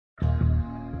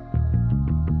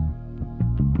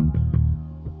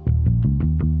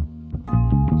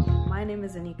My name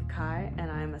is Anika Kai, and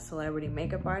I'm a celebrity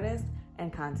makeup artist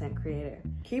and content creator.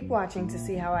 Keep watching to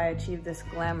see how I achieve this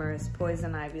glamorous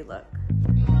poison ivy look.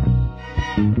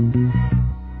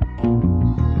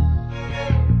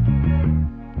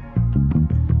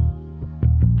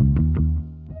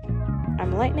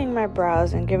 I'm lightening my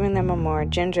brows and giving them a more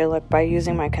ginger look by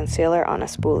using my concealer on a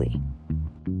spoolie.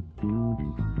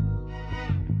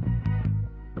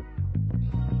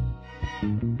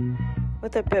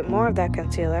 With a bit more of that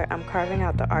concealer, I'm carving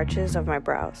out the arches of my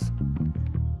brows.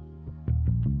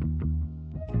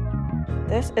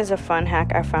 This is a fun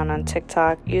hack I found on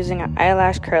TikTok using an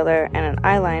eyelash curler and an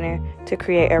eyeliner to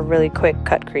create a really quick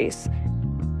cut crease.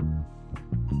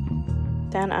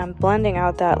 Then I'm blending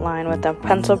out that line with a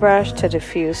pencil brush to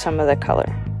diffuse some of the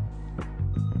color.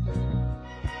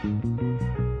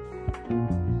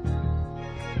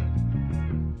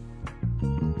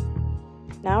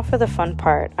 Now for the fun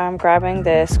part, I'm grabbing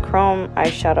this chrome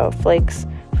eyeshadow flakes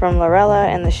from Lorella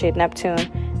in the shade Neptune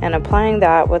and applying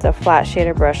that with a flat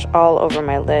shader brush all over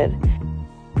my lid.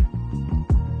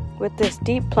 With this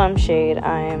deep plum shade,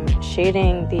 I'm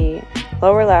shading the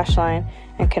lower lash line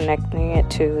and connecting it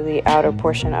to the outer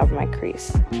portion of my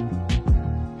crease.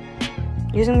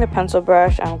 Using the pencil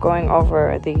brush, I'm going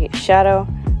over the shadow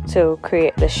to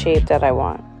create the shape that I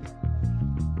want.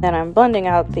 Then I'm blending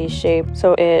out the shape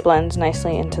so it blends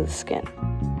nicely into the skin.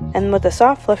 And with a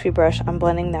soft fluffy brush, I'm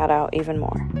blending that out even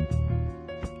more.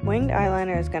 Winged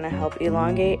eyeliner is going to help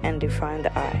elongate and define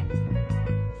the eye.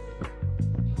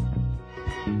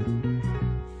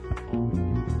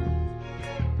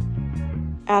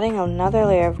 Adding another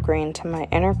layer of green to my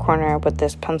inner corner with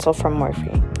this pencil from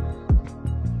Morphe.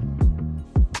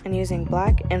 And using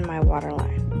black in my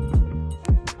waterline.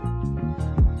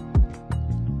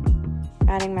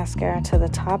 Adding mascara to the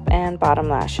top and bottom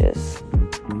lashes.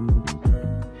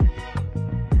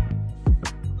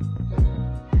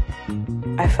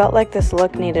 I felt like this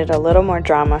look needed a little more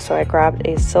drama, so I grabbed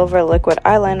a silver liquid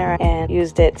eyeliner and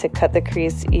used it to cut the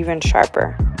crease even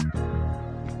sharper.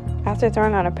 After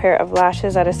throwing on a pair of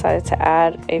lashes, I decided to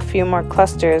add a few more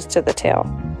clusters to the tail.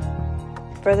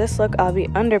 For this look, I'll be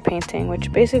underpainting,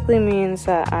 which basically means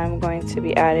that I'm going to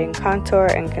be adding contour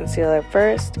and concealer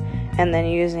first, and then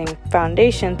using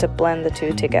foundation to blend the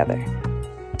two together.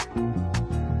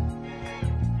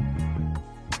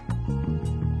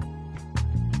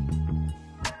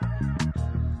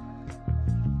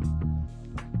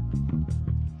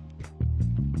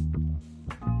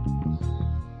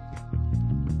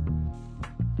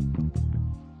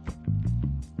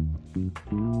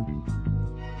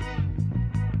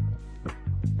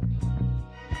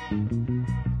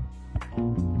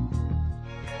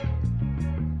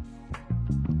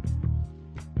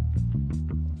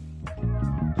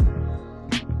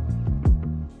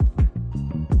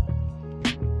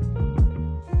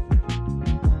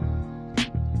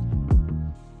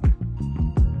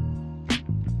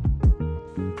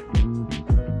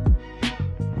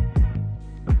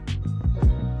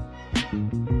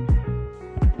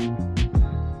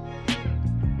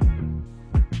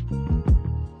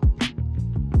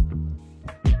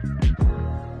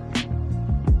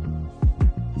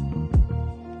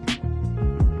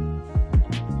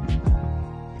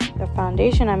 The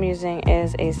foundation I'm using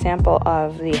is a sample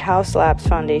of the House Labs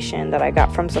foundation that I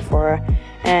got from Sephora,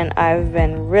 and I've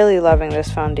been really loving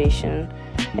this foundation.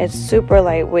 It's super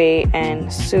lightweight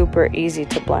and super easy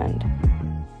to blend.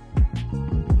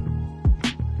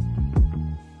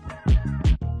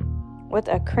 With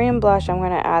a cream blush, I'm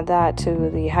going to add that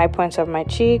to the high points of my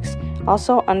cheeks,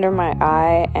 also under my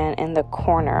eye and in the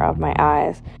corner of my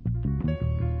eyes.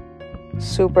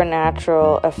 Super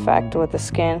natural effect with the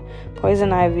skin.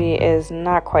 Poison Ivy is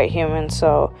not quite human,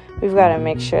 so we've got to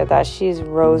make sure that she's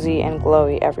rosy and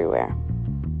glowy everywhere.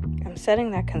 I'm setting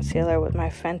that concealer with my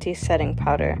Fenty setting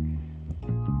powder.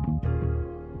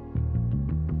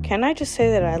 Can I just say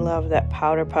that I love that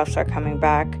powder puffs are coming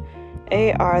back?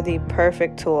 They are the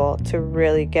perfect tool to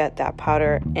really get that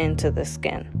powder into the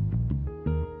skin.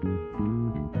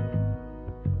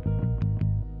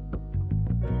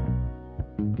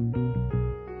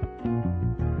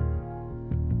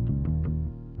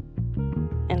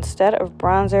 Instead of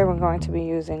bronzer, we're going to be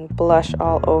using blush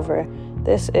all over.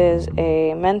 This is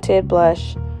a mented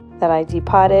blush that I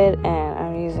depotted, and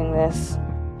I'm using this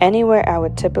anywhere I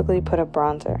would typically put a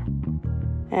bronzer.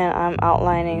 And I'm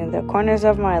outlining the corners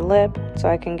of my lip so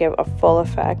I can give a full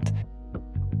effect.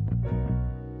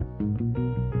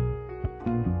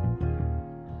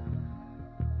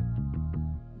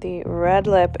 The red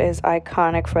lip is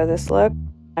iconic for this look.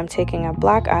 I'm taking a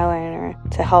black eyeliner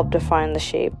to help define the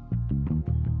shape.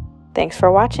 Thanks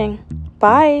for watching.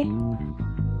 Bye!